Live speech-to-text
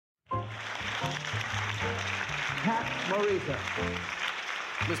Morita.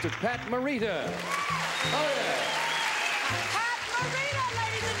 Mr. Pat Morita. Oh, yeah. Pat Morita,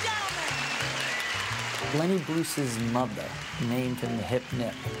 ladies and gentlemen. Lenny Bruce's mother named him the Hip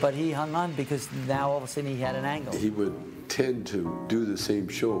Nip, but he hung on because now all of a sudden he had an angle. He would tend to do the same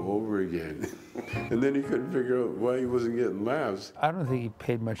show over again, and then he couldn't figure out why he wasn't getting laughs. I don't think he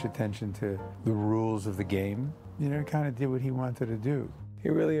paid much attention to the rules of the game. You know, kind of did what he wanted to do. He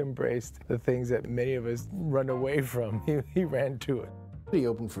really embraced the things that many of us run away from. He ran to it. He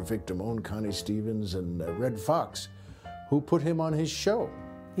opened for Vic Damone, Connie Stevens, and Red Fox, who put him on his show.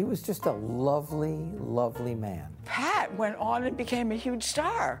 He was just a lovely, lovely man. Pat went on and became a huge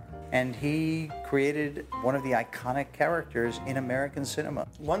star. And he created one of the iconic characters in American cinema.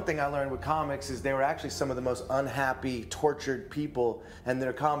 One thing I learned with comics is they were actually some of the most unhappy, tortured people, and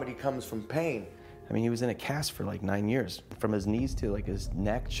their comedy comes from pain. I mean, he was in a cast for like 9 years, from his knees to like his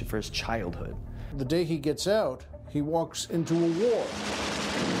neck for his childhood. The day he gets out, he walks into a war.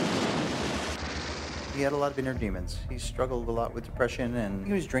 He had a lot of inner demons. He struggled a lot with depression, and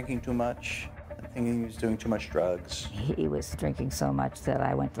he was drinking too much. I think he was doing too much drugs. He was drinking so much that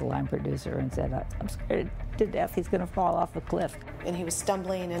I went to the line producer and said, I'm scared to death he's going to fall off a cliff. And he was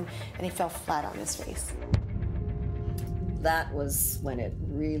stumbling, and he fell flat on his face. That was when it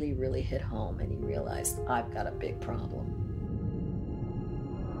really, really hit home, and he realized, I've got a big problem.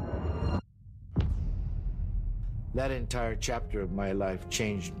 That entire chapter of my life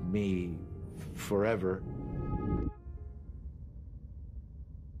changed me forever.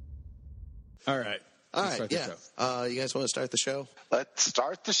 All right. Yeah. You guys want to start the show? Let's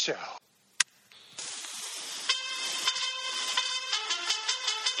start the show.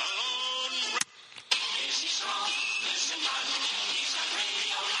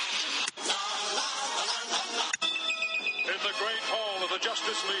 In the great hall of the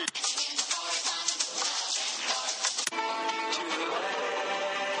Justice League.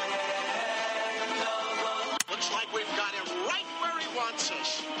 Looks like we've got him right where he wants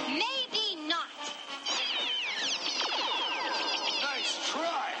us. Maybe not. Nice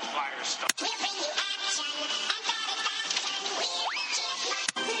try, Firestone.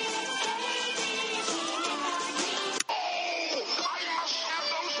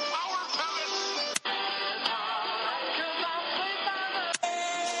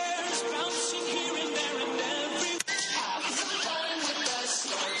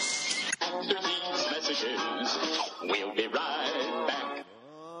 We'll be right back.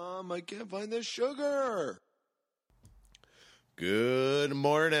 I can't find the sugar. Good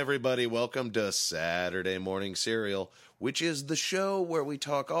morning, everybody. Welcome to Saturday Morning Serial, which is the show where we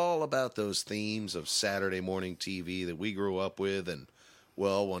talk all about those themes of Saturday morning TV that we grew up with. And,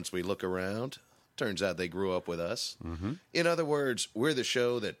 well, once we look around, turns out they grew up with us. Mm-hmm. In other words, we're the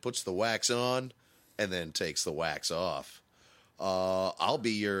show that puts the wax on and then takes the wax off. I'll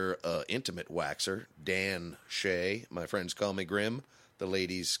be your intimate waxer, Dan Shea. My friends call me Grim. The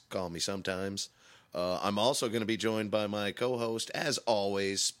ladies call me sometimes. I'm also going to be joined by my co-host, as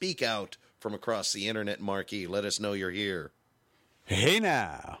always. Speak out from across the internet, Marke. Let us know you're here. Hey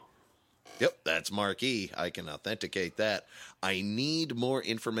now. Yep, that's Marke. I can authenticate that. I need more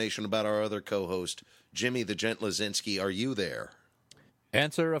information about our other co-host, Jimmy the Gent Lazinski. Are you there?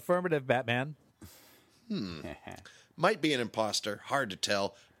 Answer affirmative, Batman. Might be an imposter. Hard to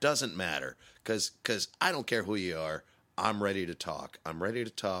tell. Doesn't matter. Because I don't care who you are. I'm ready to talk. I'm ready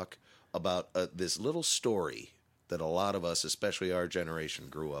to talk about this little story that a lot of us, especially our generation,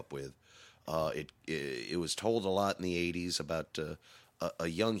 grew up with. It was told a lot in the 80s about a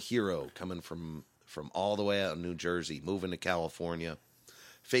young hero coming from all the way out in New Jersey, moving to California,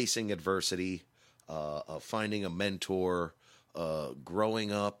 facing adversity, finding a mentor,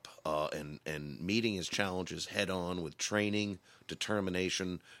 growing up and meeting his challenges head on with training,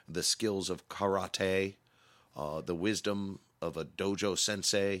 determination, the skills of karate, the wisdom of a dojo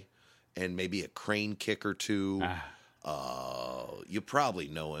sensei, and maybe a crane kick or two. You probably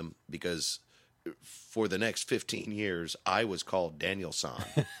know him because for the next 15 years, I was called Daniel-san.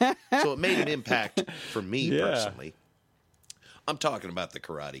 So it made an impact for me personally. I'm talking about the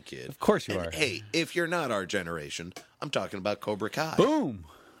Karate Kid. Of course you are. Hey, if you're not our generation, I'm talking about Cobra Kai. Boom.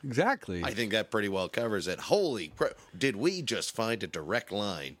 Exactly. I think that pretty well covers it. Did we just find a direct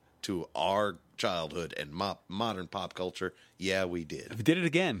line to our childhood and modern pop culture? Yeah, we did. We did it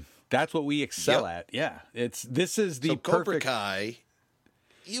again. That's what we excel at. Yeah. This is the Cobra perfect... Kai,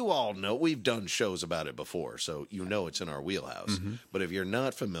 you all know, we've done shows about it before, so you know it's in our wheelhouse. Mm-hmm. But if you're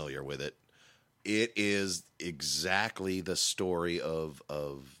not familiar with it, it is exactly the story of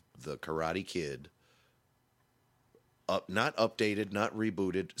the Karate Kid. Not updated, not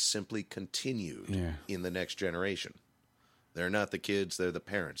rebooted, simply continued in the next generation. They're not the kids, they're the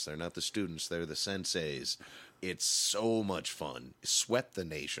parents. They're not the students, they're the senseis. It's so much fun. Swept the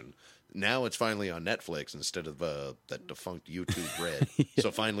nation. Now it's finally on Netflix instead of that defunct YouTube Red.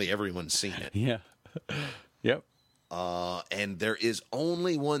 So finally everyone's seen it. Yeah. Yep. And there is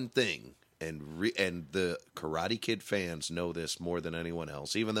only one thing, and the Karate Kid fans know this more than anyone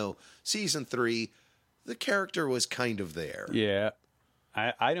else, even though season 3, the character was kind of there. Yeah.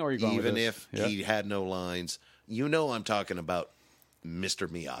 I know where you're going with this. Even if he had no lines. You know I'm talking about Mr.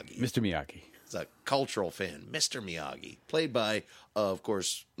 Miyagi. Mr. Miyagi. He's a cultural fan. Mr. Miyagi. Played by, of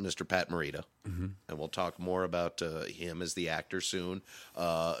course, Mr. Pat Morita. Mm-hmm. And we'll talk more about him as the actor soon,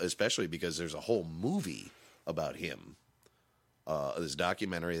 especially because there's a whole movie about him. This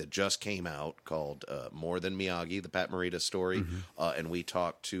documentary that just came out called More Than Miyagi, the Pat Morita Story. Mm-hmm. And we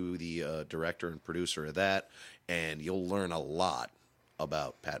talked to the director and producer of that, and you'll learn a lot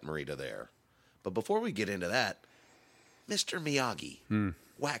about Pat Morita there. But before we get into that, Mr. Miyagi,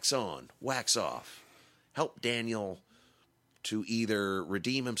 wax on, wax off. Help Daniel to either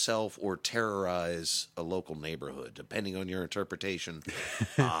redeem himself or terrorize a local neighborhood, depending on your interpretation.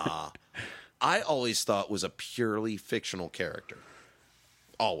 I always thought was a purely fictional character.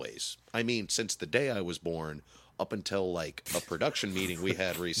 Always. I mean, since the day I was born, up until like a production meeting we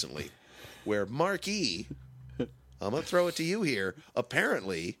had recently, where Marke, I'm going to throw it to you here,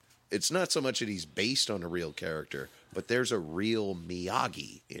 apparently it's not so much that he's based on a real character, but there's a real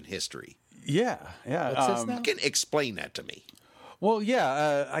Miyagi in history. Yeah, yeah. What's his name? Can explain that to me. Well,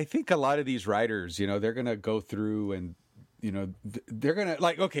 yeah, I think a lot of these writers, they're going to go through and, they're going to,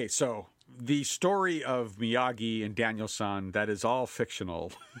 like, okay, so the story of Miyagi and Daniel-san, that is all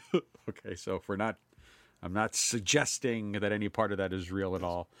fictional. Okay, so if I'm not suggesting that any part of that is real at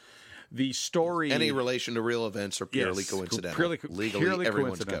all. The story... Any relation to real events are purely coincidental. Legally,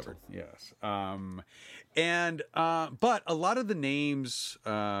 everyone's covered. Yes. But a lot of the names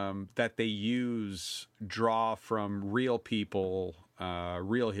that they use draw from real people,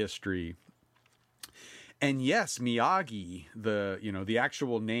 real history. And yes, Miyagi, the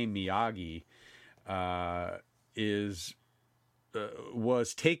actual name Miyagi,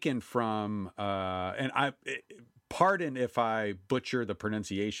 was taken from, pardon if I butcher the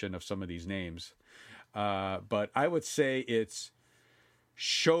pronunciation of some of these names, but I would say it's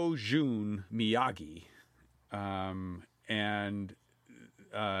Shojun Miyagi. And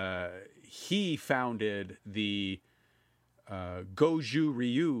he founded the Goju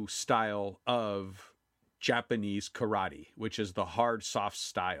Ryu style of Japanese karate, which is the hard, soft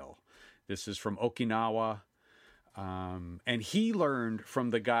style. This is from Okinawa. And he learned from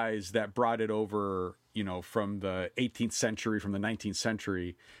the guys that brought it over, from the 18th century, from the 19th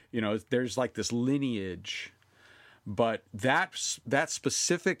century. There's like this lineage. But that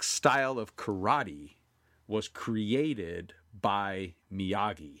specific style of karate was created by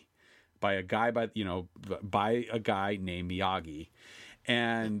Miyagi, by a guy named Miyagi.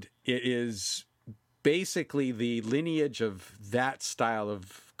 And it is basically the lineage of that style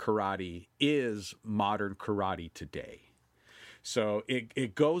of karate is modern karate today. So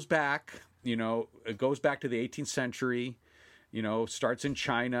it goes back, it goes back to the 18th century, starts in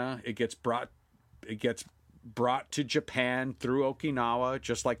China. It gets brought to Japan through Okinawa,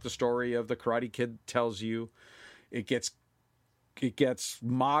 just like the story of the Karate Kid tells you. It gets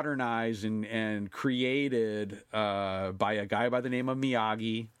modernized and created by a guy by the name of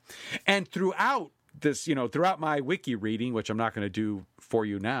Miyagi. And throughout this, throughout my wiki reading, which I'm not going to do for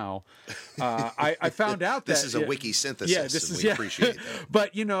you now, I found out that this is a wiki synthesis. We appreciate that.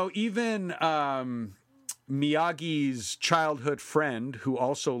 But even Miyagi's childhood friend, who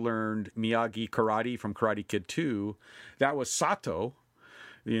also learned Miyagi karate from Karate Kid 2, that was Sato.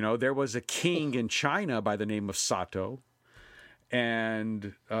 There was a king in China by the name of Sato,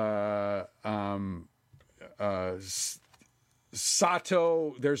 and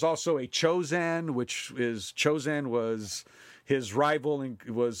Sato. There's also a Chozen, Chozen was his rival and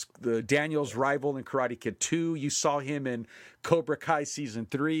was Daniel's rival in Karate Kid 2. You saw him in Cobra Kai season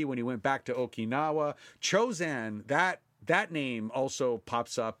 3 when he went back to Okinawa. Chozen, that name also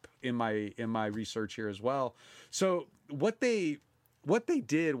pops up in my research here as well. So what they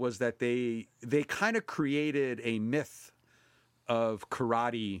did was that they kind of created a myth of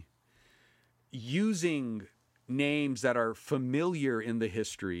karate using names that are familiar in the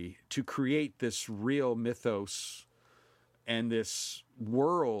history to create this real mythos and this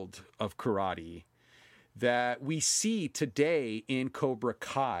world of karate that we see today in Cobra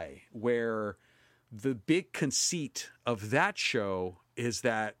Kai, where the big conceit of that show is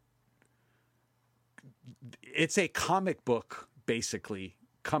that it's a comic book basically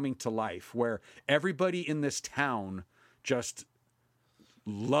coming to life, where everybody in this town just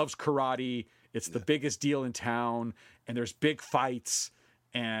loves karate. It's the biggest deal in town, and there's big fights,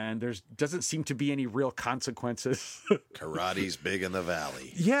 and doesn't seem to be any real consequences. Karate's big in the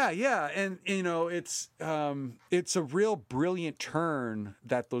valley. Yeah, and it's a real brilliant turn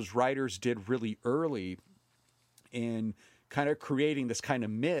that those writers did really early in kind of creating this kind of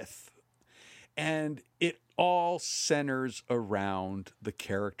myth, and it all centers around the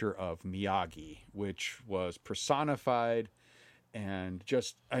character of Miyagi, which was personified, and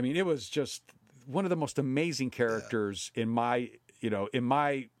it was just one of the most amazing characters in my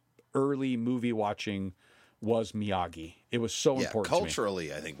early movie watching was Miyagi. It was so important culturally,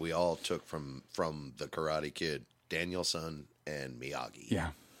 to me. I think we all took from the Karate Kid, Daniel-san and Miyagi.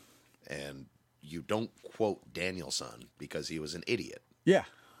 Yeah. And you don't quote Daniel-san because he was an idiot. Yeah.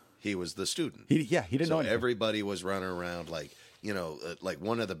 He was the student. He didn't know anything. Everybody was running around like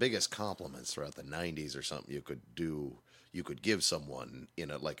one of the biggest compliments throughout the 90s or something you could give someone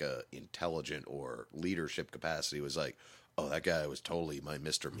in a intelligent or leadership capacity was like, oh, that guy was totally my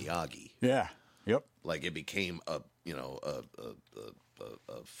Mr. Miyagi. Yeah. Yep. Like it became a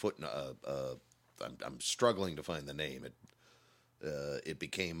footnote. I'm struggling to find the name. It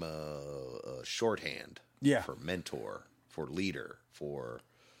became a shorthand. Yeah. For mentor, for leader, for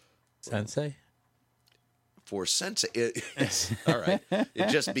sensei. For sensei, all right. It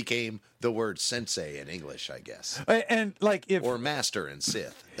just became the word sensei in English, I guess. And or master in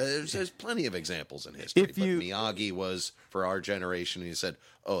Sith. There's plenty of examples in history. But Miyagi was for our generation. He said,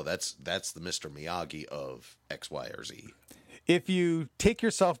 "Oh, that's the Mr. Miyagi of X, Y, or Z." If you take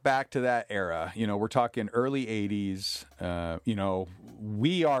yourself back to that era, we're talking early 80s.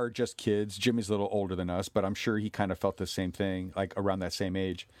 We are just kids. Jimmy's a little older than us, but I'm sure he kind of felt the same thing, like around that same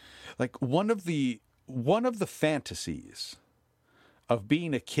age. Like one of the fantasies of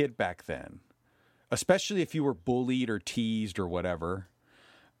being a kid back then, especially if you were bullied or teased or whatever,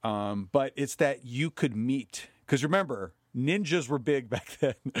 but it's that you could meet, because remember, ninjas were big back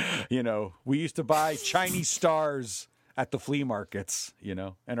then. We used to buy Chinese stars at the flea markets,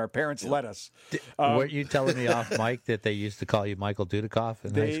 and our parents let us. Weren't you telling me off mic that they used to call you Michael Dudikoff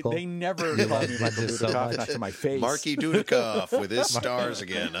in high school? They never called me Michael Dudikoff, not to my face. Marke Dudikoff with his stars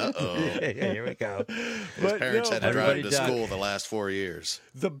again. Uh-oh. Yeah, here we go. His parents had to drive him to school the last 4 years.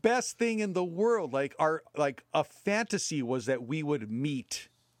 The best thing in the world, a fantasy was that we would meet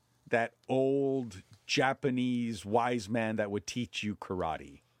that old Japanese wise man that would teach you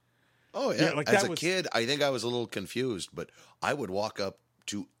karate. Oh, yeah. As a kid, I think I was a little confused, but I would walk up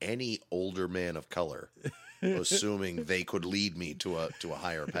to any older man of color, assuming they could lead me to a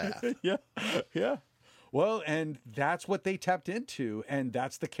higher path. Yeah. Well, and that's what they tapped into, and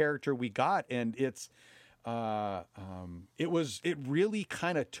that's the character we got, and it really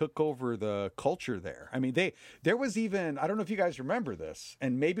kind of took over the culture there. I mean, there was even, I don't know if you guys remember this,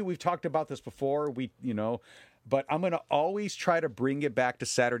 and maybe we've talked about this before, but I'm going to always try to bring it back to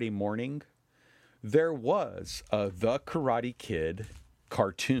Saturday morning. There was The Karate Kid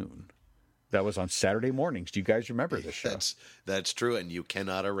cartoon that was on Saturday mornings. Do you guys remember this show? That's true, and you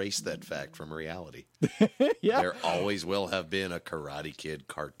cannot erase that fact from reality. Yeah. There always will have been a Karate Kid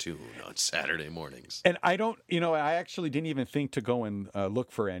cartoon on Saturday mornings. And I don't, I actually didn't even think to go and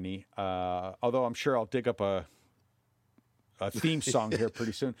look for any, although I'm sure I'll dig up a theme song here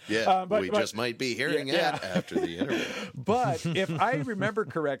pretty soon. Yeah, we just might be hearing it after the interview. But if I remember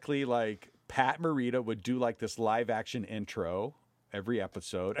correctly, Pat Morita would do this live action intro every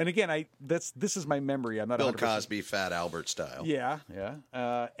episode. And again, this is my memory. I'm not Bill 100%. Cosby, Fat Albert style. Yeah.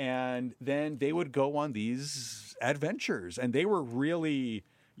 And then they would go on these adventures, and they were really,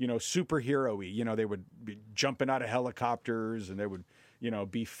 superhero-y. They would be jumping out of helicopters, and they would,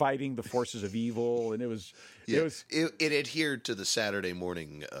 be fighting the forces of evil, and it adhered to the Saturday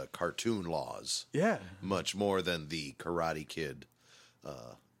morning cartoon laws. Yeah, much more than the Karate Kid,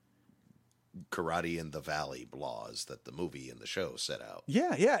 Karate in the Valley laws that the movie and the show set out.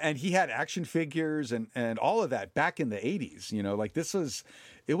 Yeah, and he had action figures and all of that back in the 80s.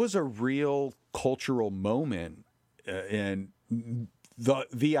 It was a real cultural moment, and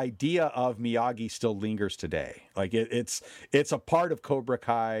the idea of Miyagi still lingers today. It's a part of Cobra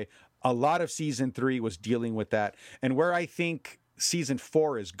Kai. A lot of season 3 was dealing with that, and where I think season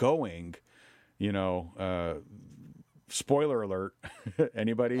 4 is going, spoiler alert.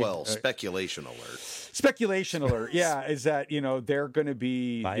 Anybody? Well, speculation alert. Speculation alert. Yeah, is that they're going to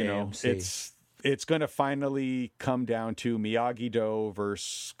be AMC. It's going to finally come down to Miyagi-Do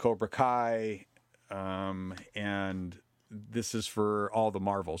versus Cobra Kai, and this is for all the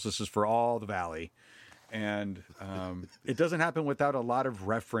Marvels. This is for all the Valley. And it doesn't happen without a lot of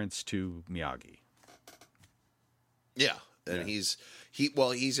reference to Miyagi. Yeah, and he's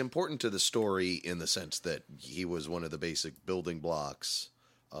important to the story in the sense that he was one of the basic building blocks,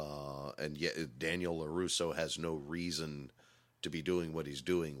 and yet Daniel LaRusso has no reason to be doing what he's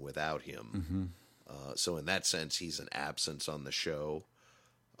doing without him. So in that sense, he's an absence on the show,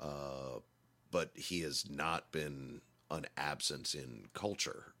 but he has not been an absence in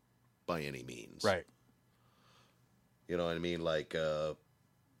culture by any means. Right. You know what I mean? Like,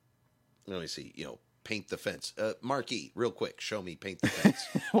 let me see, paint the fence. Marke, real quick, show me paint the fence.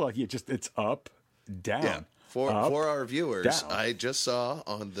 Well, it's up, down. Yeah. For our viewers, down. I just saw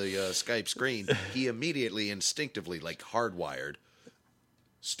on the Skype screen, he immediately, instinctively, like hardwired,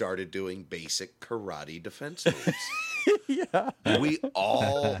 started doing basic karate defense moves. Yeah. We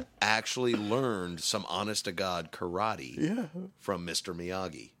all actually learned some honest-to-God karate from Mr.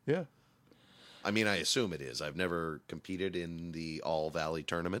 Miyagi. Yeah. I mean, I assume it is. I've never competed in the All-Valley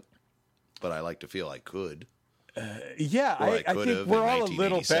tournament, but I like to feel I could. I think we're all a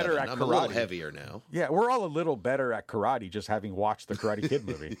little better at karate. I'm a little heavier now. Yeah, we're all a little better at karate just having watched the Karate Kid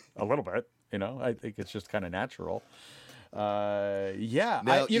movie. A little bit, I think it's just kind of natural. Now,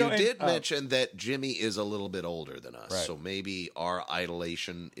 you did mention that Jimmy is a little bit older than us, Right. so maybe our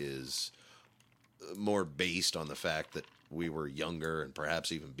idolation is more based on the fact that we were younger and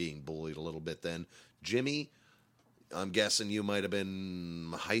perhaps even being bullied a little bit then. Jimmy, I'm guessing you might have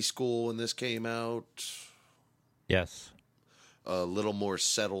been high school when this came out. Yes. A little more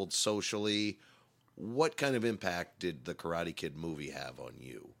settled socially. What kind of impact did the Karate Kid movie have on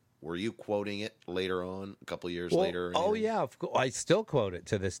you? Were you quoting it later on, a couple years later? Oh, yeah. I still quote it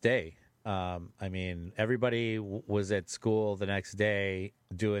to this day. I mean, everybody was at school the next day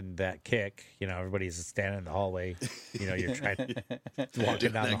doing that kick. Everybody's standing in the hallway. You're trying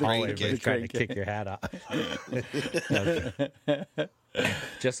walking down the hallway, but trying to kick your hat off.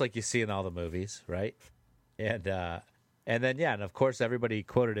 Just like you see in all the movies, right? And then, and of course, everybody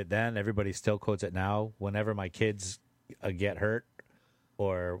quoted it then. Everybody still quotes it now. Whenever my kids get hurt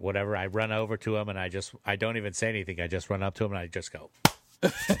or whatever, I run over to them and I don't even say anything. I just run up to them and I just go.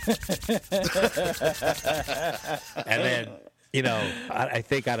 And then, I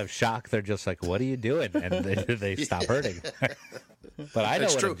think out of shock, they're just like, "What are you doing?" And they stop hurting. But I know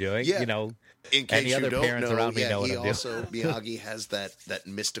what I'm doing. Yeah. In case any other you don't parents know, around me know what I'm doing. Miyagi has that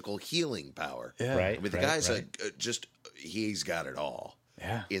mystical healing power. Yeah. Right. I mean, the guy's he's got it all.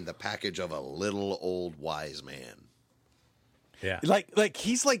 Yeah. In the package of a little old wise man. Yeah. It's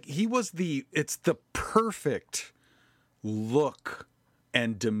the perfect look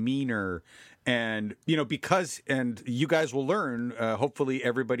and demeanor. And, and you guys will learn, hopefully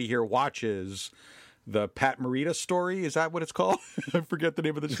everybody here watches the Pat Morita Story. Is that what it's called? I forget the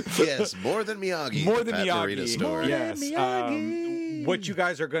name of the show. Yes, More Than Miyagi. More Than Pat Miyagi. Morita Story. Yes. What you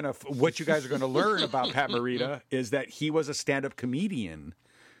guys are gonna learn about Pat Morita is that he was a stand-up comedian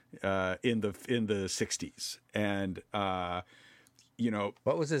in the 60s. And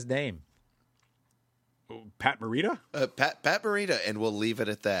what was his name? Pat Morita? Pat Morita, and we'll leave it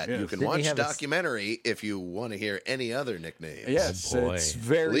at that. Yes. You can Didn't watch he have if you want to hear any other nicknames. Yes, Oh, boy. it's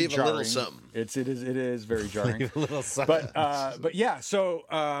very Leave jarring. a little something. It is very jarring. Leave a little something. But yeah, so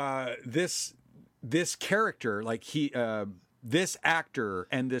this character, like this actor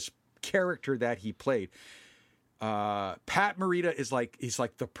and this character that he played, Pat Morita he's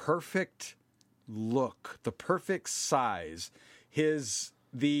like the perfect look, the perfect size.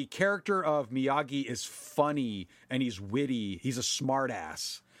 The character of Miyagi is funny and he's witty. He's a smart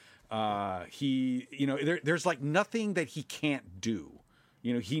ass. There's like nothing that he can't do.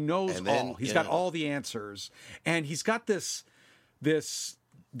 He knows all. He's got all the answers, and he's got this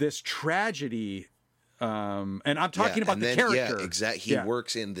tragedy. And I'm talking about the character. Yeah, exactly. He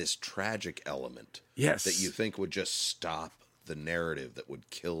works in this tragic element. Yes. That you think would just stop the narrative, that would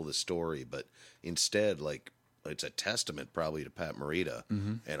kill the story, but instead, it's a testament probably to Pat Morita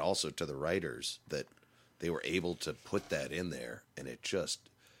and also to the writers that they were able to put that in there, and it just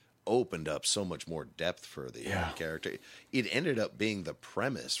opened up so much more depth for the character. It ended up being the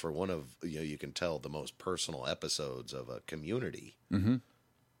premise for one of, you can tell, the most personal episodes of a Community. Mm-hmm.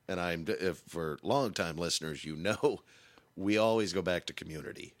 And for longtime listeners, we always go back to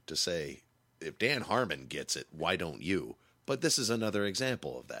Community to say, if Dan Harmon gets it, why don't you? But this is another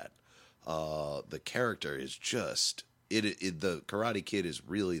example of that. The character is just the Karate Kid is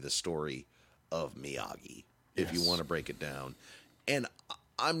really the story of Miyagi, if you want to break it down. And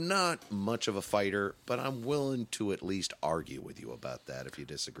I'm not much of a fighter, but I'm willing to at least argue with you about that if you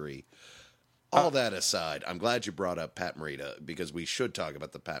disagree. All that aside, I'm glad you brought up Pat Morita, because we should talk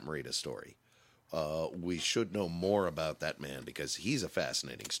about the Pat Morita story. We should know more about that man, because he's a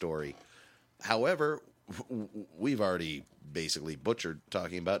fascinating story. However, we've already basically butchered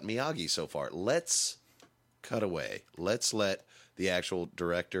talking about Miyagi so far. Let's cut away. Let's let the actual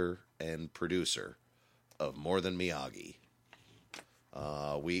director and producer of More Than Miyagi.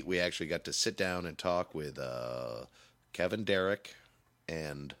 We actually got to sit down and talk with Kevin Derrick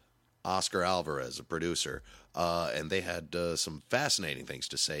and Oscar Alvarez, a producer, and they had some fascinating things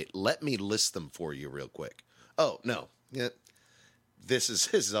to say. Let me list them for you real quick. Oh, no. Yeah. This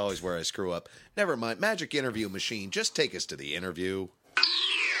is always where I screw up. Never mind. Magic interview machine. Just take us to the interview.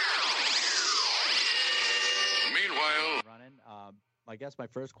 Meanwhile, I guess my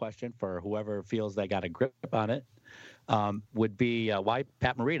first question for whoever feels they got a grip on it would be why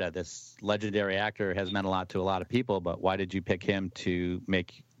Pat Morita, this legendary actor, has meant a lot to a lot of people, but why did you pick him to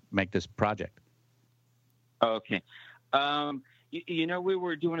make this project? Okay. We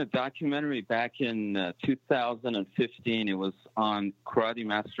were doing a documentary back in 2015. It was on Karate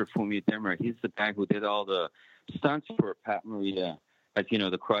Master Fumiya Demura. He's the guy who did all the stunts for Pat Morita, like,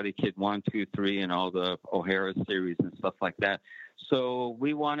 the Karate Kid 1, 2, 3, and all the O'Hara series and stuff like that. So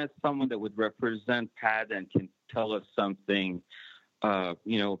we wanted someone that would represent Pat and can tell us something,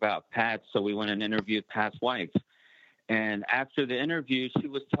 about Pat. So we went and interviewed Pat's wife. And after the interview, she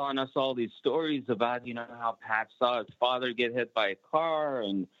was telling us all these stories about, how Pat saw his father get hit by a car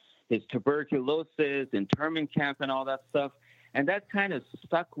and his tuberculosis, internment camp, and all that stuff. And that kind of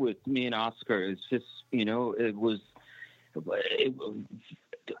stuck with me and Oscar. It's just, it was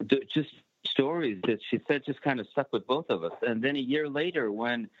just stories that she said just kind of stuck with both of us. And then a year later,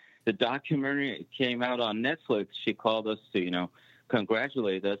 when the documentary came out on Netflix, she called us to,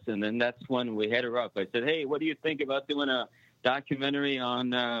 congratulate us, and then that's when we hit her up. I said, "Hey, what do you think about doing a documentary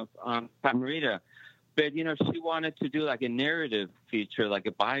on Pat Morita?" But she wanted to do like a narrative feature, like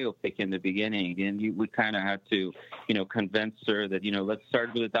a biopic in the beginning, and we kind of had to, convince her that let's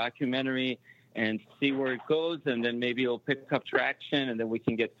start with a documentary and see where it goes, and then maybe it'll pick up traction, and then we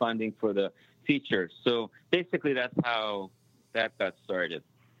can get funding for the feature. So basically, that's how that got started.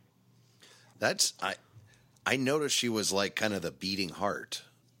 I noticed she was like kind of the beating heart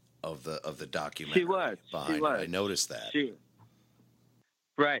of the documentary. She was. I noticed that.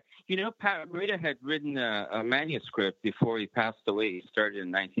 Right. Pat Morita had written a manuscript before he passed away. He started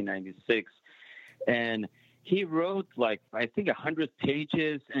in 1996, and he wrote like I think 100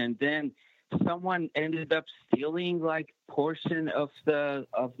 pages, and then someone ended up stealing like portion of the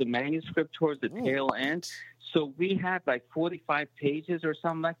manuscript towards the tail end. So we had like 45 pages or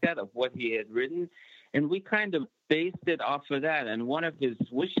something like that of what he had written. And we kind of based it off of that. And one of his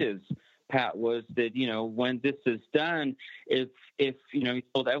wishes, Pat, was that, when this is done, if he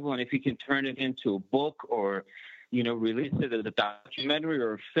told everyone if he can turn it into a book or, release it as a documentary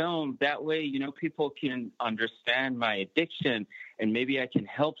or a film, that way, people can understand my addiction and maybe I can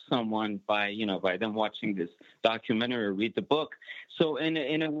help someone by them watching this documentary or read the book. So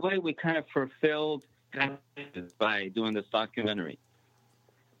in a way, we kind of fulfilled by doing this documentary.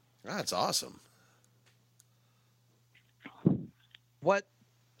 That's awesome. What?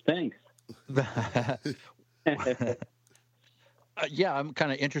 Thanks. Yeah, I'm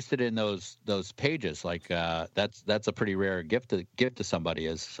kind of interested in those pages. Like that's a pretty rare gift to give to somebody,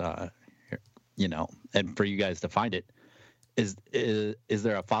 and for you guys to find it. Is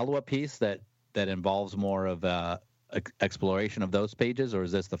there a follow-up piece that involves more of exploration of those pages, or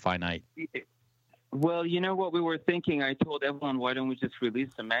is this the finite? Well, what we were thinking, I told everyone, why don't we just release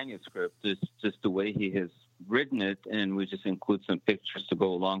the manuscript, just the way he has written it, and we just include some pictures to go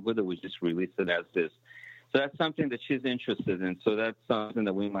along with it. We just release it as this. So that's something that she's interested in. So that's something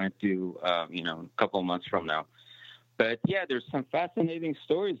that we might do, a couple of months from now. But yeah, there's some fascinating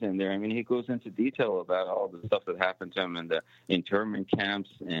stories in there. I mean, he goes into detail about all the stuff that happened to him in the internment camps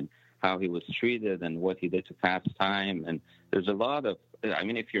and how he was treated and what he did to pass time. And there's a lot of,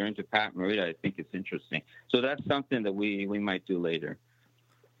 if you're into Pat Morita, I think it's interesting. So that's something that we might do later.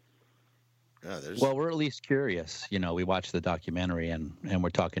 Well, we're at least curious. We watched the documentary and we're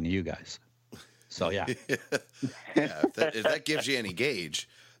talking to you guys. So, yeah. If that gives you any gauge.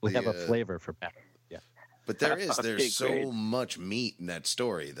 We have a flavor for Pat. Yeah. But there's so much meat in that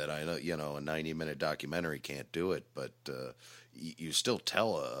story that I know, a 90-minute documentary can't do it, but you still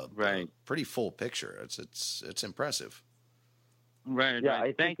tell a pretty full picture. It's impressive. Right. Yeah,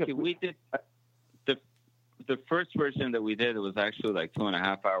 right. Thank you. We did the first version that we did. It was actually like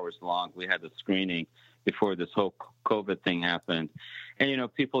 2.5 hours long. We had the screening before this whole COVID thing happened.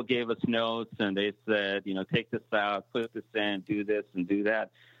 And, people gave us notes and they said, take this out, put this in, do this and do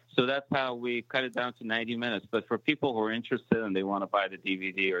that. So that's how we cut it down to 90 minutes. But for people who are interested and they want to buy the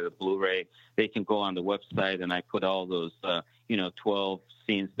DVD or the Blu-ray, they can go on the website and I put all those, 12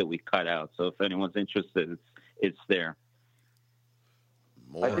 scenes that we cut out. So if anyone's interested, it's there.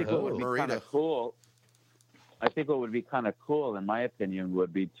 More I think what would be kind of cool. I think what would be kind of cool, in my opinion,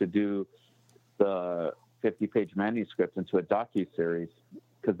 would be to do the 50-page manuscript into a docu-series,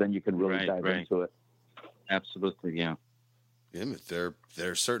 because then you can really dive into it. Absolutely, yeah. Yeah,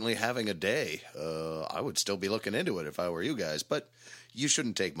 they're certainly having a day. I would still be looking into it if I were you guys, but you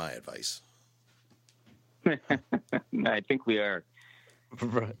shouldn't take my advice. I think we are.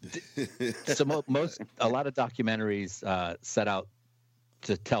 So a lot of documentaries set out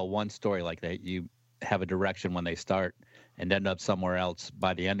to tell one story like that. You have a direction when they start and end up somewhere else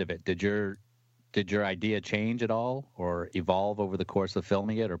by the end of it. Did your idea change at all or evolve over the course of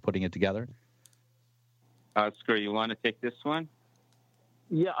filming it or putting it together? Oscar, you want to take this one?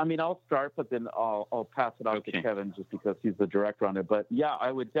 Yeah, I mean, I'll start, but then I'll pass it on to Kevin just because he's the director on it. But yeah,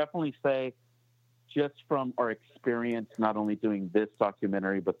 I would definitely say, just from our experience, not only doing this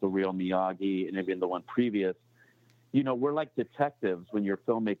documentary, but the real Miyagi and even the one previous, we're like detectives when you're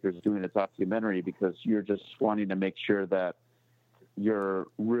filmmakers doing a documentary, because you're just wanting to make sure that you're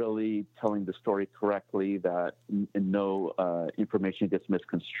really telling the story correctly, that no information gets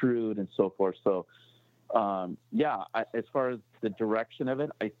misconstrued and so forth. So, as far as the direction of it,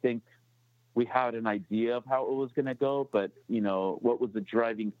 I think we had an idea of how it was going to go, but, what was the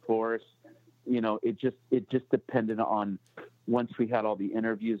driving force? It just depended on, once we had all the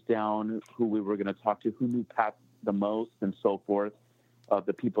interviews down, who we were going to talk to, who knew Pat the most and so forth,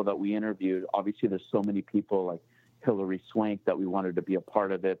 the people that we interviewed. Obviously, there's so many people like Hillary Swank that we wanted to be a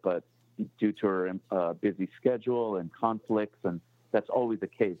part of it, but due to her busy schedule and conflicts, and that's always the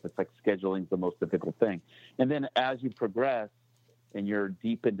case. It's like scheduling is the most difficult thing. And then as you progress and you're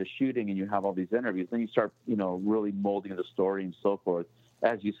deep into shooting and you have all these interviews, then you start, really molding the story and so forth.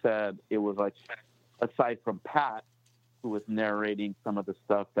 As you said, it was like, aside from Pat, who was narrating some of the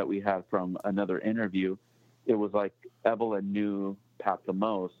stuff that we had from another interview, it was like Evelyn knew Pat the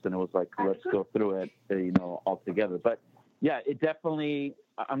most, and it was like, let's go through it, all together. But yeah, it definitely,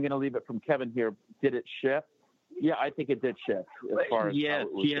 I'm going to leave it from Kevin here. Did it shift? Yeah, I think it did shift as far as how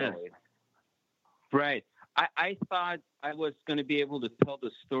it was going. Right. I thought I was going to be able to tell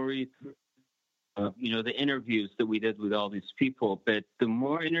the story through, the interviews that we did with all these people. But the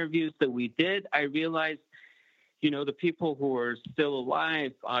more interviews that we did, I realized, the people who are still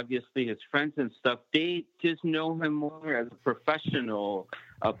alive, obviously his friends and stuff, they just know him more as a professional,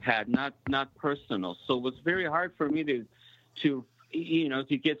 Pat, not personal. So it was very hard for me to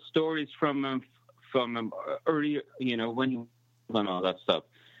get stories from him earlier, when he and all that stuff.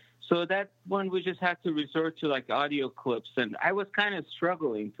 So that one, we just had to resort to like audio clips. And I was kind of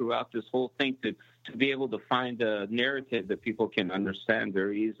struggling throughout this whole thing to be able to find a narrative that people can understand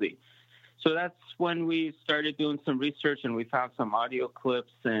very easily. So that's when we started doing some research, and we found some audio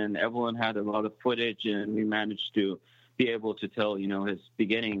clips, and Evelyn had a lot of footage, and we managed to be able to tell, his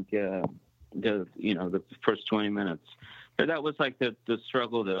beginning, the first 20 minutes. But that was like the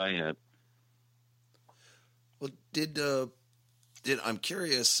struggle that I had. Well, I'm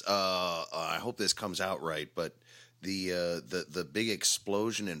curious, I hope this comes out right, but the big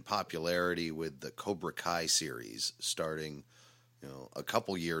explosion in popularity with the Cobra Kai series starting, a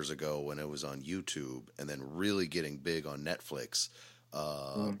couple years ago when it was on YouTube, and then really getting big on Netflix.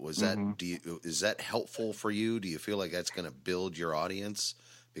 Was that, is that helpful for you? Do you feel like that's going to build your audience?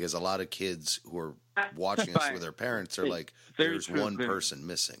 Because a lot of kids who are watching us with their parents are like, there's one person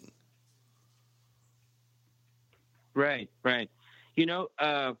missing. Right.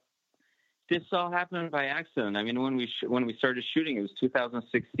 This all happened by accident. I mean, when we started shooting, it was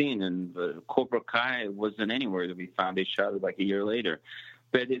 2016, and Cobra Kai wasn't anywhere to be found. They shot it like a year later.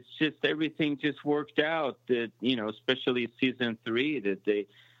 But it's just, everything just worked out that, especially season 3, that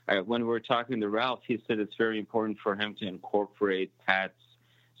when we were talking to Ralph, he said it's very important for him to incorporate Pat's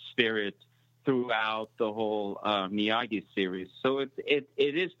spirit throughout the whole Miyagi series. So it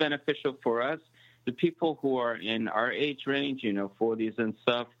is beneficial for us. The people who are in our age range, 40s and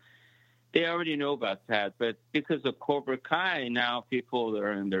stuff, they already know about Pat. But because of Cobra Kai, now people that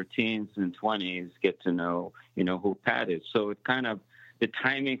are in their teens and 20s get to know, who Pat is. So it kind of, the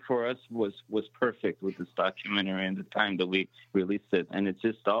timing for us was perfect with this documentary and the time that we released it. And it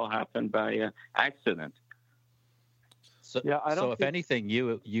just all happened by accident. So, if anything,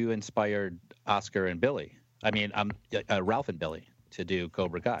 you inspired Oscar and Billy. I mean, Ralph and Billy to do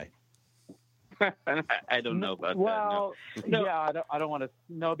Cobra Kai. I don't know about well, that. No. Yeah, I don't want to.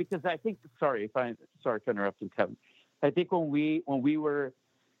 No, because I think. Sorry for interrupting, Kevin. I think when we were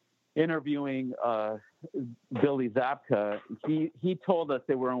interviewing Billy Zabka, he told us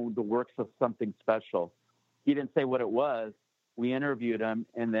they were in the works of something special. He didn't say what it was. We interviewed him,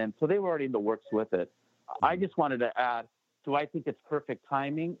 and then so they were already in the works with it. I just wanted to add, do I think it's perfect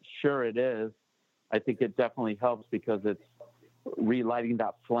timing? Sure it is. I think it definitely helps because it's relighting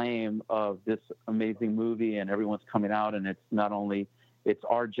that flame of this amazing movie, and everyone's coming out, and it's not only, it's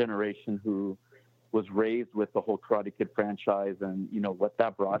our generation who was raised with the whole Karate Kid franchise and, you know, what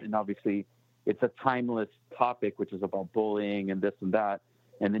that brought. And obviously it's a timeless topic, which is about bullying and this and that.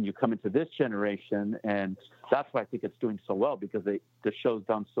 And then you come into this generation, and that's why I think it's doing so well, because the show's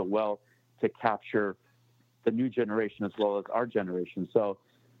done so well to capture the new generation as well as our generation. So,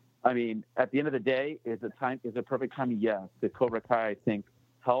 I mean, at the end of the day, is it perfect timing? Yes. Did Cobra Kai, I think,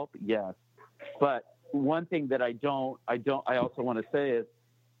 help? Yes. But one thing that I also want to say is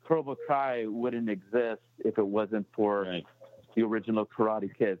Cobra Kai wouldn't exist if it wasn't for the original Karate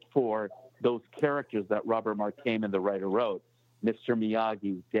Kid, for those characters that Robert Marke and the writer wrote, Mr.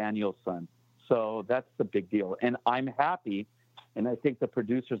 Miyagi, Danielson. So that's the big deal. And I'm happy, and I think the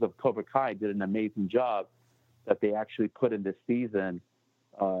producers of Cobra Kai did an amazing job that they actually put in this season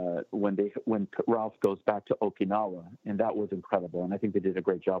when Ralph goes back to Okinawa, and that was incredible. And I think they did a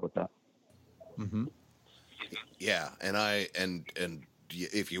great job with that. Mm-hmm. Yeah, and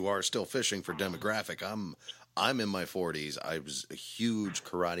if you are still fishing for demographic, I'm in my 40s. I was a huge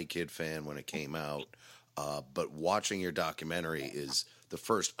Karate Kid fan when it came out, but watching your documentary is the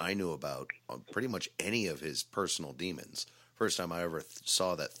first I knew about pretty much any of his personal demons. First time I ever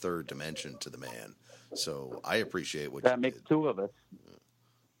saw that third dimension to the man. So I appreciate what that you makes did. two of us.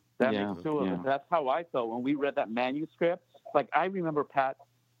 That makes two of us. That's how I felt when we read that manuscript. Like, I remember Pat,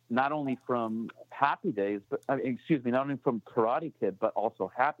 not only from Happy Days, but not only from Karate Kid, but also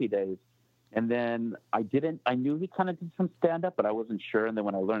Happy Days. And then I knew he kind of did some stand-up, but I wasn't sure. And then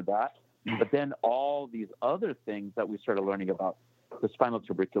when I learned that, but then all these other things that we started learning about, the spinal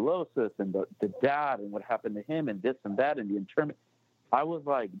tuberculosis and the dad and what happened to him and this and that and the internment, I was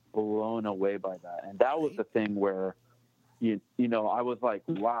like blown away by that. And that was the thing where, you know, I was like,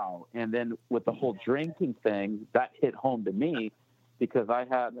 wow. And then with the whole drinking thing, that hit home to me because I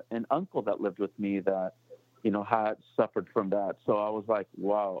had an uncle that lived with me that, you know, had suffered from that. So I was like,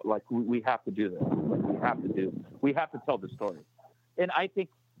 wow, like we have to do this. Like we have to tell the story. And I think,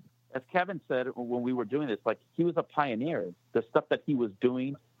 as Kevin said, when we were doing this, like, he was a pioneer. The stuff that he was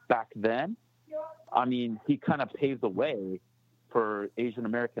doing back then, I mean, he kind of paved the way for Asian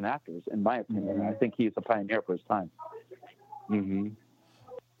American actors, in my opinion. I think he's a pioneer for his time. Mm-hmm.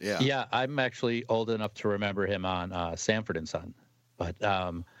 Yeah. Yeah, I'm actually old enough to remember him on Sanford and Son, but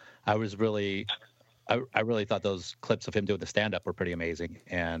I really thought those clips of him doing the stand-up were pretty amazing,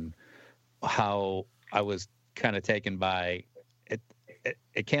 and how I was kind of taken by it.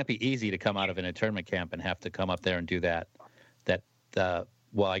 It can't be easy to come out of an internment camp and have to come up there and do that.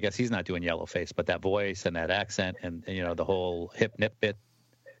 Well, I guess he's not doing yellow face, but that voice and that accent and you know, the whole hip nip bit.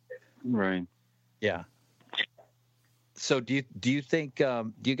 Right. Yeah. So do you think,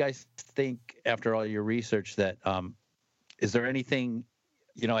 do you guys think after all your research that, is there anything,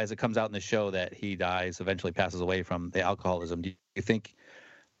 you know, as it comes out in the show that he dies, eventually passes away from the alcoholism, do you think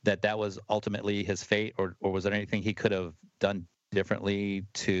that was ultimately his fate, or was there anything he could have done differently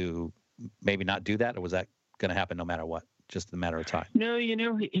to maybe not do that, or was that going to happen no matter what, just a matter of time? No, you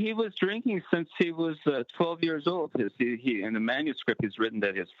know, he was drinking since he was 12 years old. He in the manuscript, he's written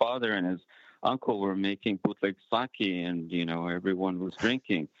that his father and his uncle were making bootleg sake, and you know, everyone was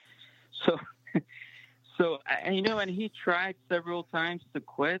drinking. So you know, and he tried several times to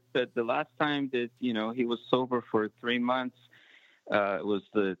quit, but the last time that, you know, he was sober for 3 months. It was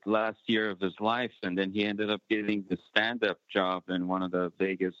the last year of his life, and then he ended up getting the stand-up job in one of the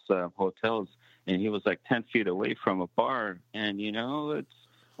Vegas hotels, and he was like 10 feet away from a bar. And, you know, it's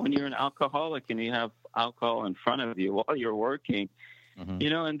when you're an alcoholic and you have alcohol in front of you while you're working, you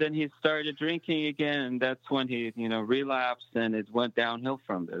know, and then he started drinking again, and that's when he, you know, relapsed, and it went downhill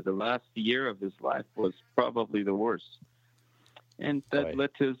from there. The last year of his life was probably the worst, and that led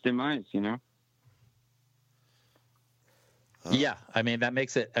to his demise, you know. Yeah, I mean, that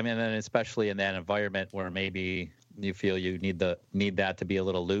makes it. I mean, and especially in that environment where maybe you feel you need that to be a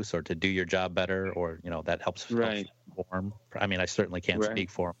little loose or to do your job better, or you know, that helps form. I mean, I certainly can't speak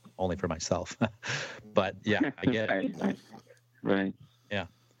for him, only for myself, but yeah, I get it. Right. Yeah.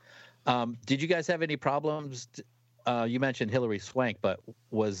 Did you guys have any problems? You mentioned Hilary Swank, but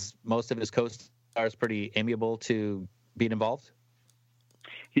was most of his co-stars pretty amiable to being involved?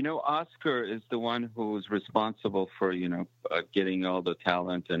 Oscar is the one who's responsible for, getting all the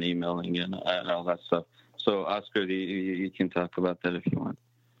talent and emailing and all that stuff. So, Oscar, you can talk about that if you want.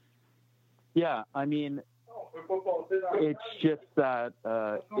 Yeah, I mean, it's just that.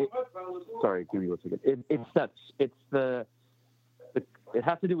 Sorry, give me 1 second. It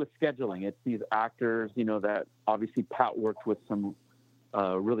has to do with scheduling. It's these actors, that obviously Pat worked with some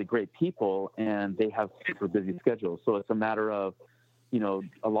really great people, and they have super busy schedules. So it's a matter of,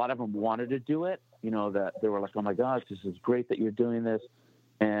 a lot of them wanted to do it. That they were like, "Oh my gosh, this is great that you're doing this,"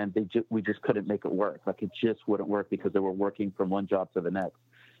 and we just couldn't make it work. Like, it just wouldn't work because they were working from one job to the next.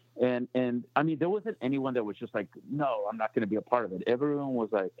 And I mean, there wasn't anyone that was just like, "No, I'm not going to be a part of it." Everyone was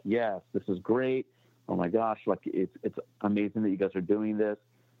like, "Yes, this is great. Oh my gosh, like it's amazing that you guys are doing this."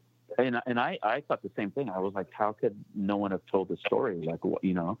 And I thought the same thing. I was like, how could no one have told the story? Like, what,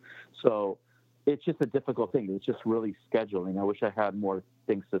 So it's just a difficult thing. It's just really scheduling. I wish I had more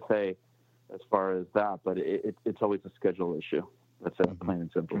things to say as far as that, but it's always a schedule issue. That's it, plain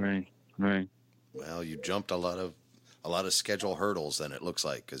and simple. Right. Well, you jumped a lot of schedule hurdles. Then it looks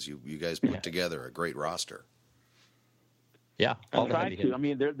like, because you guys put together a great roster. Yeah, I'm trying to. I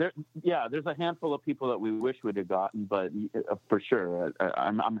mean, there's a handful of people that we wish we'd have gotten, but for sure,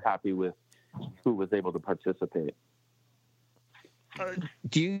 I'm happy with who was able to participate.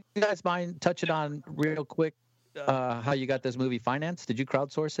 Do you guys mind touching on real quick how you got this movie financed? Did you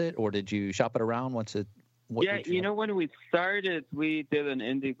crowdsource it, or did you shop it around once it? When we started, we did an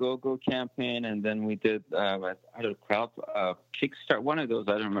Indiegogo campaign, and then we did Kickstart. One of those,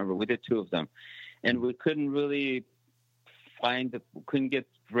 I don't remember. We did two of them, and we couldn't really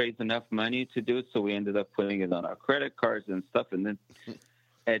raise enough money to do it, so we ended up putting it on our credit cards and stuff. And then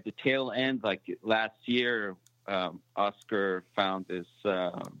at the tail end, like last year, Oscar found these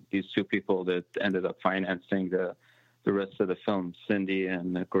two people that ended up financing the rest of the film, Cindy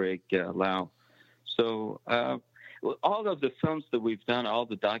and Greg Lau. So all of the films that we've done, all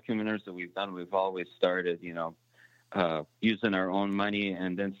the documentaries that we've done, we've always started, using our own money,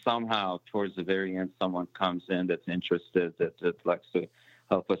 and then somehow towards the very end, someone comes in that's interested, that likes to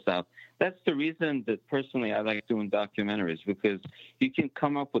help us out. That's the reason that personally I like doing documentaries, because you can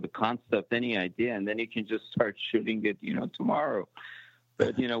come up with a concept, any idea, and then you can just start shooting it, tomorrow.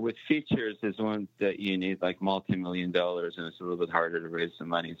 But, with features is one that you need like multi-million dollars, and it's a little bit harder to raise the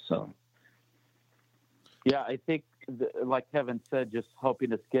money. So, yeah, I think, like Kevin said, just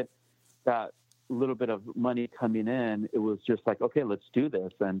helping us get that little bit of money coming in, it was just like, okay, let's do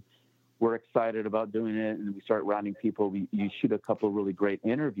this, and we're excited about doing it. And we start rounding people. You shoot a couple of really great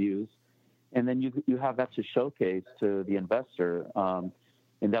interviews, and then you have that to showcase to the investor,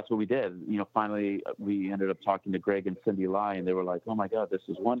 and that's what we did. Finally we ended up talking to Greg and Cindy Lai, and they were like, "Oh my God, this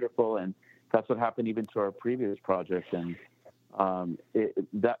is wonderful." And that's what happened even to our previous project. And I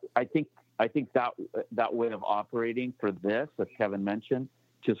think that way of operating for this, as Kevin mentioned,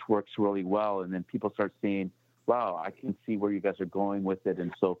 just works really well. And then people start seeing, wow, I can see where you guys are going with it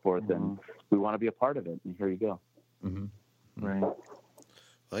and so forth. Mm-hmm. And we want to be a part of it. And here you go. Mm-hmm. Right.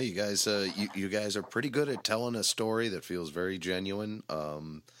 Well, you guys, you guys are pretty good at telling a story that feels very genuine.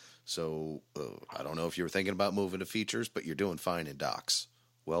 So I don't know if you were thinking about moving to features, but you're doing fine in docs.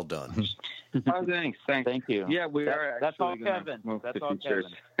 Well done. Oh, thanks. Thank you. Yeah, that's all Kevin. That's all Kevin.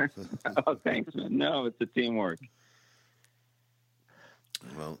 Oh, thanks, man. No, it's a teamwork.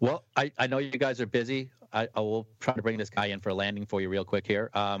 Well, I know you guys are busy. I will try to bring this guy in for a landing for you real quick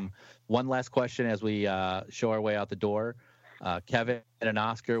here. One last question as we show our way out the door. Kevin and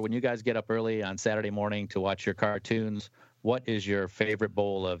Oscar, when you guys get up early on Saturday morning to watch your cartoons, what is your favorite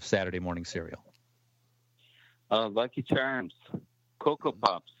bowl of Saturday morning cereal? Lucky Charms, Cocoa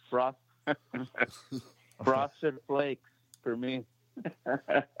Pops, Frosted Flakes for me.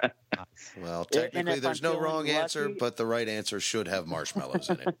 Well, technically, there's no wrong answer, but the right answer should have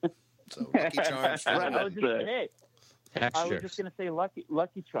marshmallows in it. So Lucky Charms. Right, I was just going to say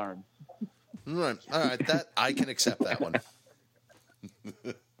Lucky Charms. Right. All right. That I can accept that one.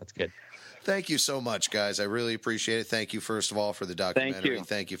 That's good. Thank you so much, guys. I really appreciate it. Thank you, first of all, for the documentary.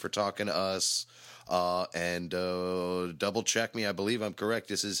 Thank you for talking to us. And double check me. I believe I'm correct.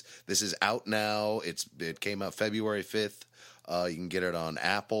 This is out now. It came out February 5th. You can get it on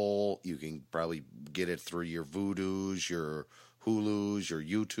Apple. You can probably get it through your Voodoos, your Hulus, your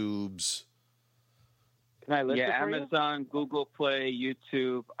YouTubes. Can I list it for Amazon, Google Play,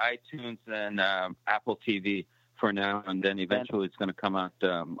 YouTube, iTunes, and Apple TV for now, and then eventually it's going to come out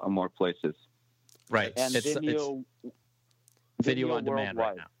on more places. Right, and it's video on demand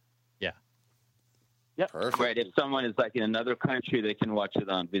right now. Yeah. Yep. Perfect. Right. If someone is like in another country, they can watch it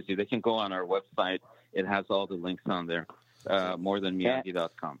on Vizio. They can go on our website. It has all the links on there.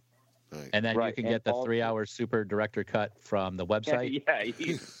 morethanmiyagi.com. And then you can get the 3-hour super director cut from the website.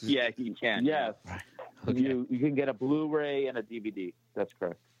 Yeah, you can. Yes. Okay. You can get a Blu-ray and a DVD. That's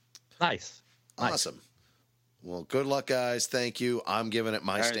correct. Nice. Awesome. Well, good luck, guys. Thank you. I'm giving it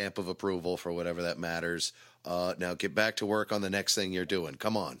my stamp of approval for whatever that matters. Now get back to work on the next thing you're doing.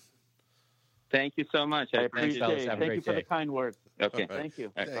 Come on. Thank you so much. I appreciate it. Thank you for the kind words. Okay. All right. Thank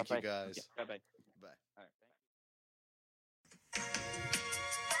you. Thank Bye-bye. you, guys. Yeah, bye-bye.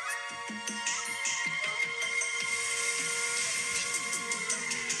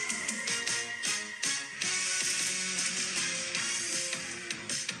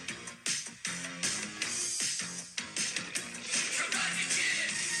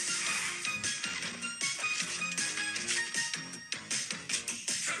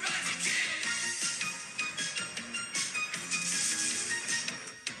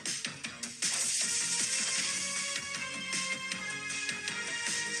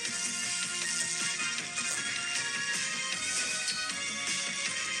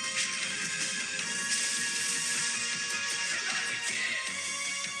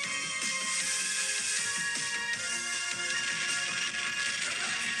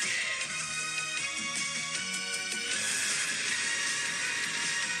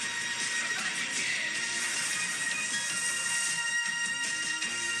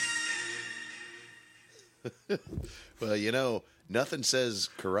 Well, you know, nothing says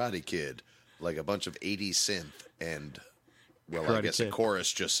Karate Kid like a bunch of 80s synth and, well, Karate I guess Kid. a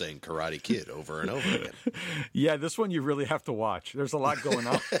chorus just saying Karate Kid over and over again. Yeah, this one you really have to watch. There's a lot going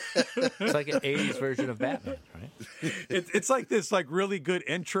on. It's like an 80s version of Batman, right? It's like this like really good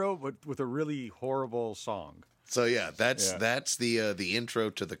intro, but with a really horrible song. So yeah, that's the intro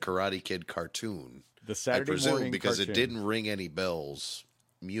to the Karate Kid cartoon. The Saturday I presume morning because cartoon. it didn't ring any bells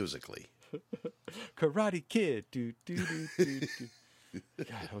musically. Karate Kid. Do, do, do, do, do. God,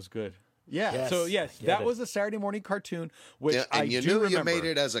 that was good. Yeah. Yes. So yes, Get that it. was a Saturday morning cartoon, which Yeah, I and you do knew remember. you made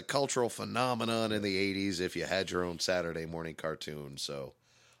it as a cultural phenomenon in the 80s if you had your own Saturday morning cartoon. So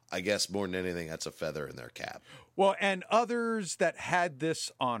I guess more than anything, that's a feather in their cap. Well, and others that had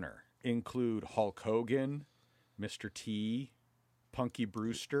this honor include Hulk Hogan, Mr. T, Punky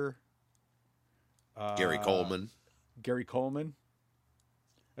Brewster, Gary Coleman. Gary Coleman.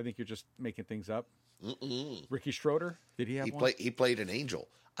 I think you're just making things up. Mm-mm. Ricky Schroeder. Did he have one? He played an angel.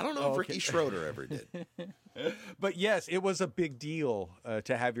 I don't know if Ricky Schroeder ever did. But yes, it was a big deal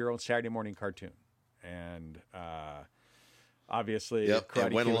to have your own Saturday morning cartoon, and obviously, Yep, Karate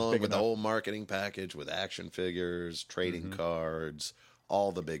it went Kid was along big with the enough. whole marketing package with action figures, trading cards,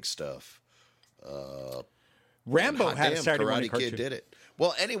 all the big stuff. Rambo and hot had a damn, Saturday morning Karate cartoon. Kid did it.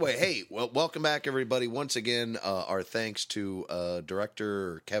 Well, anyway, hey, welcome back, everybody. Once again, our thanks to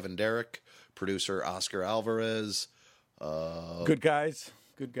director Kevin Derrick, producer Oscar Alvarez. Good guys.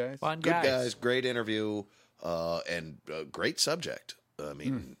 Good guys. Fun Good guys. Great interview and great subject. I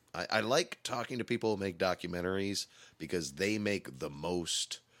mean, I like talking to people who make documentaries because they make the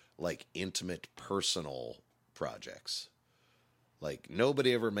most like intimate, personal projects. Like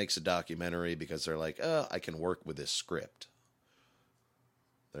nobody ever makes a documentary because they're like, I can work with this script.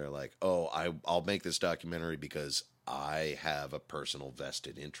 They're like, I'll make this documentary because I have a personal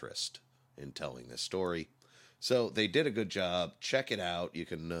vested interest in telling this story. So they did a good job. Check it out. You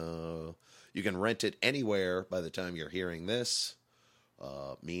can rent it anywhere by the time you're hearing this,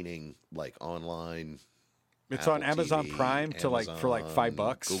 meaning like online. It's Apple on Amazon TV, Prime for like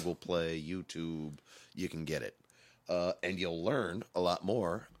 $5. Google Play, YouTube. You can get it. And you'll learn a lot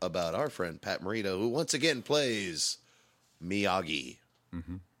more about our friend Pat Morita, who once again plays Miyagi.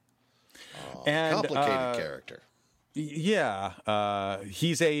 Mm-hmm. And complicated character. Yeah,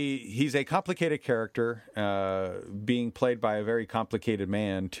 he's a complicated character, being played by a very complicated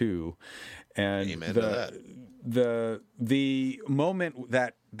man too. And Amen to that. the moment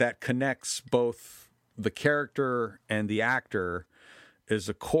that connects both the character and the actor is,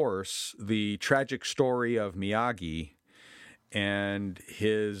 of course, the tragic story of Miyagi and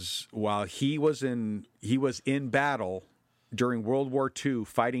while he was in battle during World War II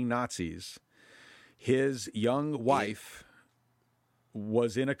fighting Nazis. His young wife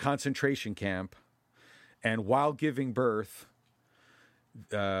was in a concentration camp, and while giving birth,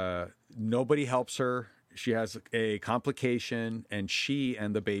 nobody helps her. She has a complication, and she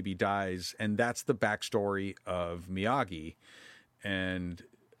and the baby dies, and that's the backstory of Miyagi. And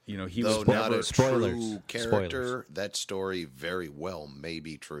he Though was not never a true character. That story very well may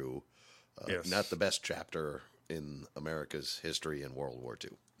be true. Yes. Not the best chapter in America's history in World War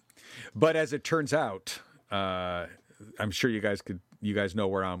II. But as it turns out, I'm sure you guys know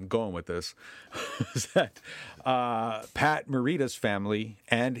where I'm going with this, is that Pat Morita's family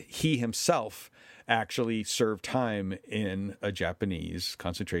and he himself actually served time in a Japanese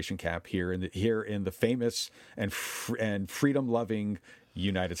concentration camp here in the famous and freedom-loving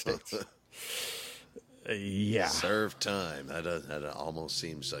United States. Yeah, serve time. That almost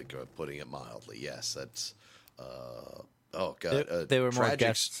seems like putting it mildly. Yes, that's. Oh God, they were more tragic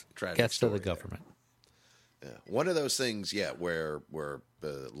guests of the government. Yeah, one of those things. Yeah, where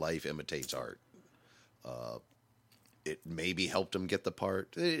life imitates art. It maybe helped him get the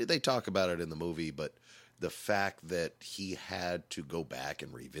part. They talk about it in the movie, but the fact that he had to go back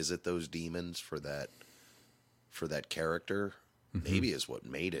and revisit those demons for that character, maybe is what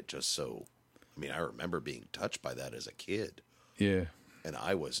made it just so. I mean, I remember being touched by that as a kid. Yeah. And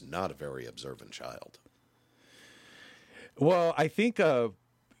I was not a very observant child. Well, I think a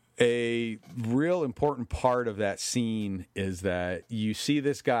real important part of that scene is that you see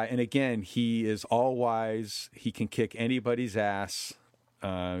this guy, and again, he is all wise. He can kick anybody's ass,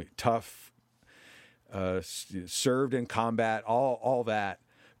 tough, served in combat, all that.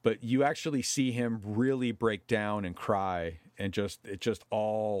 But you actually see him really break down and cry, and it just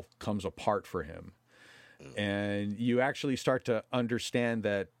all comes apart for him. And you actually start to understand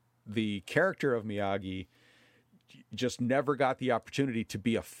that the character of Miyagi just never got the opportunity to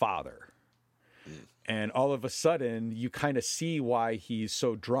be a father. And all of a sudden, you kind of see why he's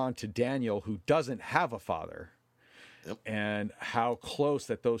so drawn to Daniel, who doesn't have a father, and how close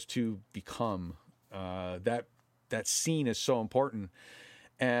that those two become. That scene is so important.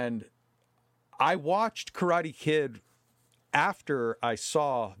 And I watched Karate Kid after I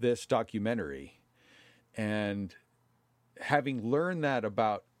saw this documentary, and having learned that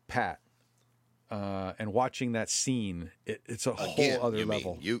about Pat, and watching that scene, it's a whole other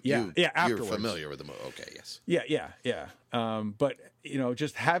level. You're familiar with the movie. Okay, yes. Yeah. But,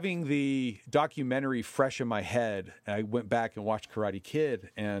 just having the documentary fresh in my head, I went back and watched Karate Kid,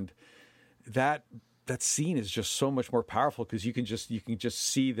 and that scene is just so much more powerful because you can just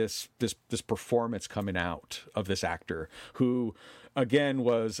see this performance coming out of this actor who, again,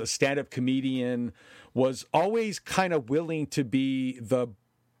 was a stand-up comedian, was always kind of willing to be the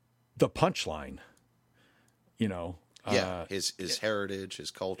punchline, his heritage,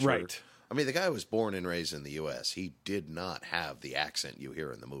 his culture. Right. I mean, the guy was born and raised in the U.S. He did not have the accent you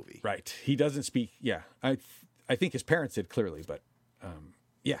hear in the movie. Right. He doesn't speak. Yeah. I think his parents did clearly, but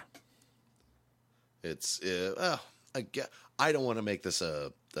yeah. It's I don't want to make this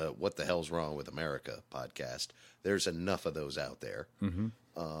a "What the hell's wrong with America" podcast. There's enough of those out there. Mm-hmm.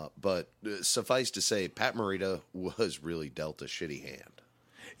 But suffice to say, Pat Morita was really dealt a shitty hand.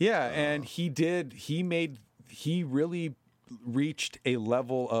 Yeah, and he really reached a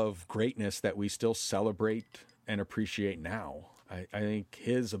level of greatness that we still celebrate and appreciate now. I think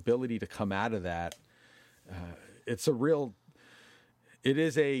his ability to come out of that, it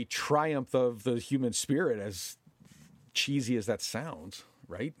is a triumph of the human spirit, as cheesy as that sounds,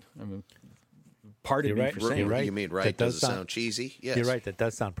 right? I mean, pardon me for saying right. You mean right? Does it sound cheesy? Yes. You're right. That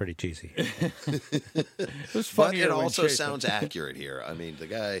does sound pretty cheesy. It was funny. But it also sounds accurate here. I mean, the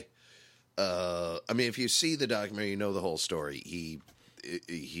guy. If you see the documentary, you know the whole story. He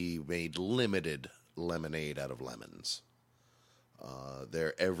made limited lemonade out of lemons.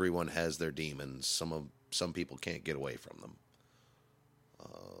 Everyone has their demons. Some people can't get away from them.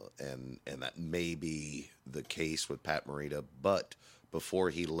 And that may be the case with Pat Morita, but before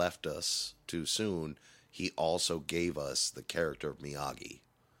he left us too soon, he also gave us the character of Miyagi,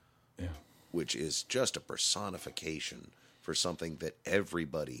 which is just a personification for something that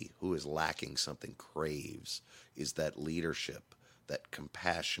everybody who is lacking something craves, is that leadership, that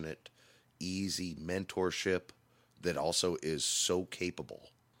compassionate, easy mentorship that also is so capable.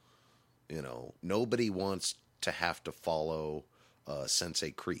 Nobody wants to have to follow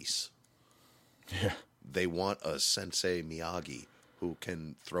Sensei Kreese. Yeah. They want a Sensei Miyagi who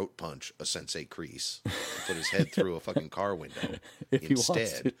can throat punch a Sensei Kreese and put his head through a fucking car window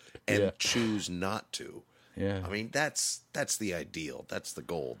instead and choose not to. Yeah. I mean, that's the ideal. That's the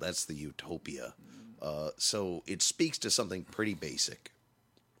goal. That's the utopia. So it speaks to something pretty basic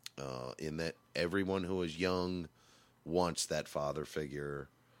in that everyone who is young wants that father figure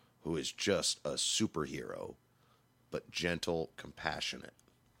who is just a superhero, but gentle, compassionate.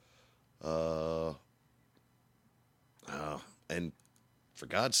 And for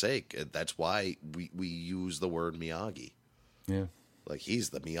God's sake, that's why we use the word Miyagi. Yeah. Like, he's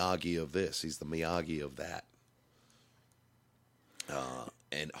the Miyagi of this. He's the Miyagi of that.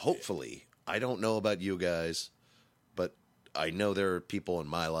 And hopefully, I don't know about you guys, but I know there are people in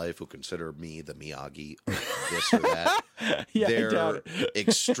my life who consider me the Miyagi of this or that. Yeah, They're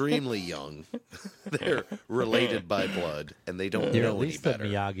extremely young. They're related by blood, and they don't You're know at least any the better.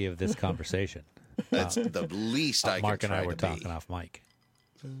 Miyagi of this conversation. That's the least I can Mark and try I were to be. talking off mic.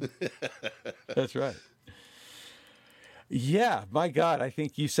 That's right. Yeah, my God, I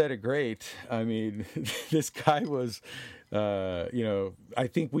think you said it great. I mean, this guy was, I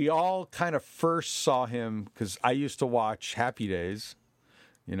think we all kind of first saw him because I used to watch Happy Days.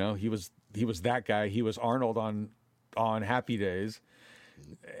 He was that guy. He was Arnold on Happy Days,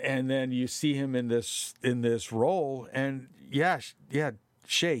 and then you see him in this role, and yeah,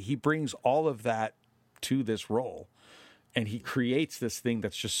 Shea, he brings all of that to this role, and he creates this thing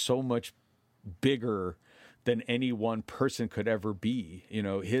that's just so much bigger than any one person could ever be.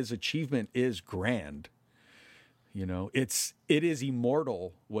 His achievement is grand. It is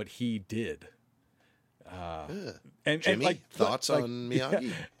immortal what he did. Jimmy, thoughts on Miyagi?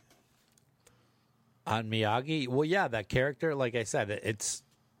 Yeah. On Miyagi, well, yeah, that character, like I said, it's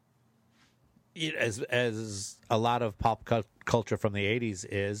as a lot of pop culture from the '80s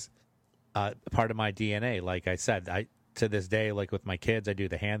is part of my DNA. Like I said, to this day, like with my kids, I do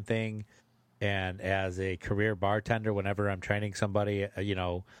the hand thing. And as a career bartender, whenever I'm training somebody,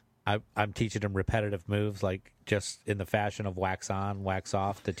 I'm teaching them repetitive moves, like just in the fashion of wax on, wax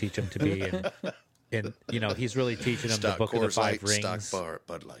off, to teach them to be in he's really teaching them the book of the five rings. Stock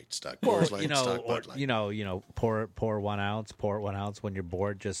Bud Light, stock Coors Light, stock Bud Light. Pour 1 ounce, pour it 1 ounce. When you're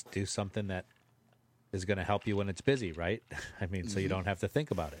bored, just do something that is going to help you when it's busy, right? I mean, so you don't have to think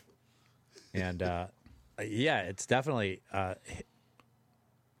about it. And it's definitely.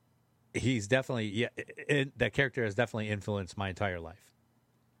 He's definitely that character has definitely influenced my entire life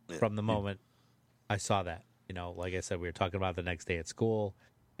from the moment I saw that. Like I said, we were talking about the next day at school,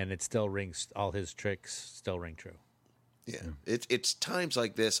 and it still rings. All his tricks still ring true. Yeah, it's times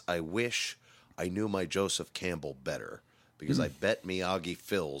like this I wish I knew my Joseph Campbell better, because I bet Miyagi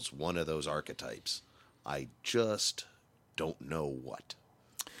fills one of those archetypes. I just don't know what.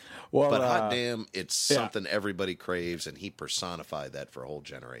 Well, but hot damn, it's something everybody craves, and he personified that for a whole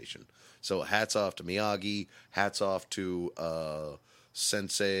generation. So hats off to Miyagi, hats off to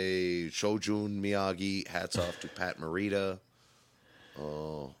Sensei Shojun Miyagi, hats off to Pat Morita,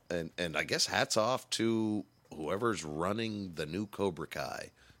 and I guess hats off to whoever's running the new Cobra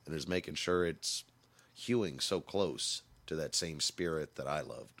Kai and is making sure it's hewing so close to that same spirit that I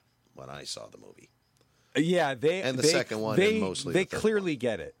loved when I saw the movie. Yeah, second one, and mostly they the third clearly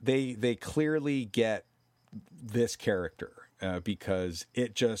get it. They clearly get this character because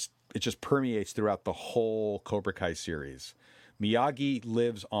it just permeates throughout the whole Cobra Kai series. Miyagi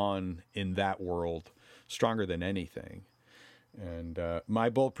lives on in that world stronger than anything. And my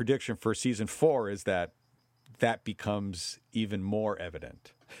bold prediction for season 4 is that becomes even more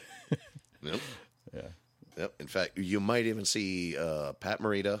evident. Yep. Yeah. Yep. In fact, you might even see Pat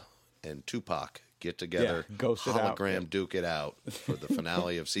Morita and Tupac get together, ghost it out. hologram duke it out for the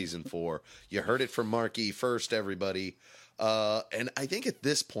finale of season 4. You heard it from Marke first, everybody. And I think at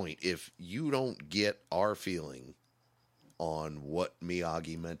this point, if you don't get our feeling on what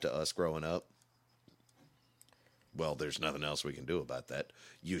Miyagi meant to us growing up, well, there's nothing else we can do about that.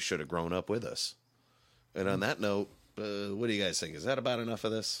 You should have grown up with us. And on that note, what do you guys think? Is that about enough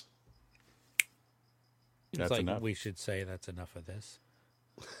of this? It's like enough. We should say that's enough of this.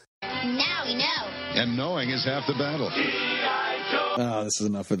 Now we know. And knowing is half the battle. Oh, this is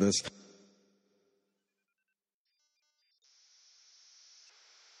enough of this. See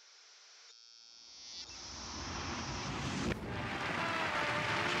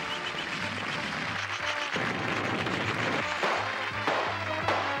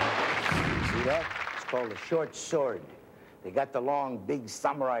that? It's called a short sword. They got the long, big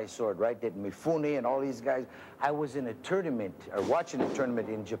samurai sword, right? That Mifune and all these guys. I was in a tournament, or watching a tournament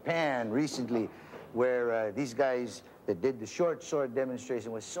in Japan recently, where these guys that did the short sword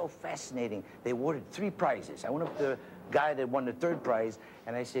demonstration was so fascinating. They awarded 3 prizes. I went up to the guy that won the 3rd prize,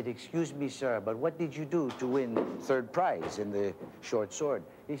 and I said, "Excuse me, sir, but what did you do to win 3rd prize in the short sword?"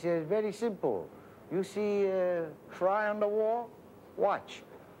 He said, "Very simple. You see a fly on the wall? Watch."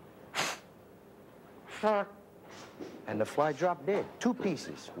 And the fly dropped dead. 2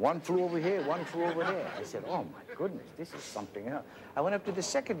 pieces. One flew over here, one flew over there. I said, "Oh my goodness, this is something else." I went up to the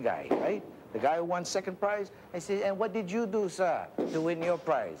 2nd guy, right? The guy who won 2nd prize. I said, "And what did you do, sir, to win your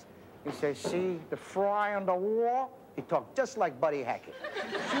prize?" He said, "See the fly on the wall?" He talked just like Buddy Hackett.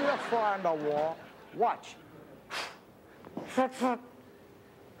 "See the fly on the wall? Watch."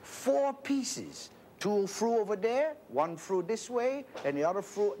 4 pieces. 2 flew over there, 1 flew this way, and the other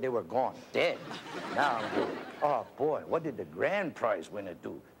flew. They were gone, dead. Now I'm good. Oh, boy, what did the grand prize winner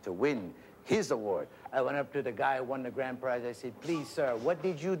do to win his award? I went up to the guy who won the grand prize. I said, please, sir, what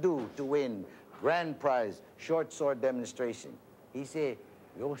did you do to win grand prize short sword demonstration? He said,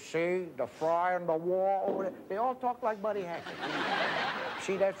 you see the fry on the wall over there? They all talk like Buddy Hackett.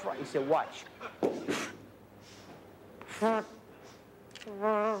 See that fry? He said, watch. The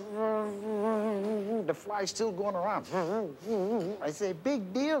fly's still going around. I say,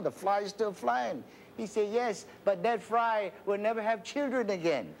 big deal, the fly's still flying. He said, yes, but that fry will never have children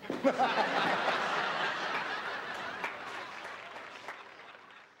again.